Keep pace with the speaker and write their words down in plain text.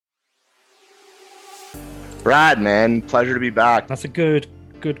Brad, man, pleasure to be back. That's a good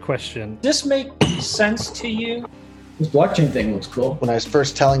question. Does this make sense to you? This blockchain thing looks cool. When I was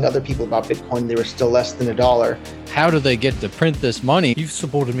first telling other people about Bitcoin, they were still less than $1. How do they get to print this money? You've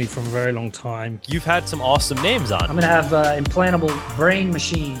supported me for a very long time. You've had some awesome names on. I'm going to have an implantable brain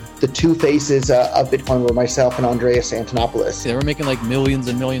machine. The two faces of Bitcoin were myself and Andreas Antonopoulos. They were making like millions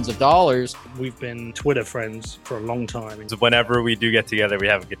and millions of dollars. We've been Twitter friends for a long time. So whenever we do get together, we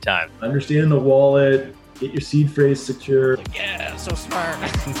have a good time. Understanding the wallet, get your seed phrase secure. Like, yeah, so smart.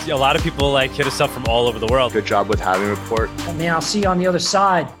 A lot of people hit us up from all over the world. Good job with Halving report. I mean, I'll see you on the other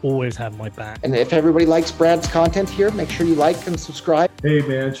side. Always have my back. And if everybody likes Brad's content here, make sure you like and subscribe. Hey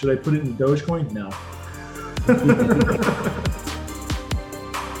man, should I put it in Dogecoin? No.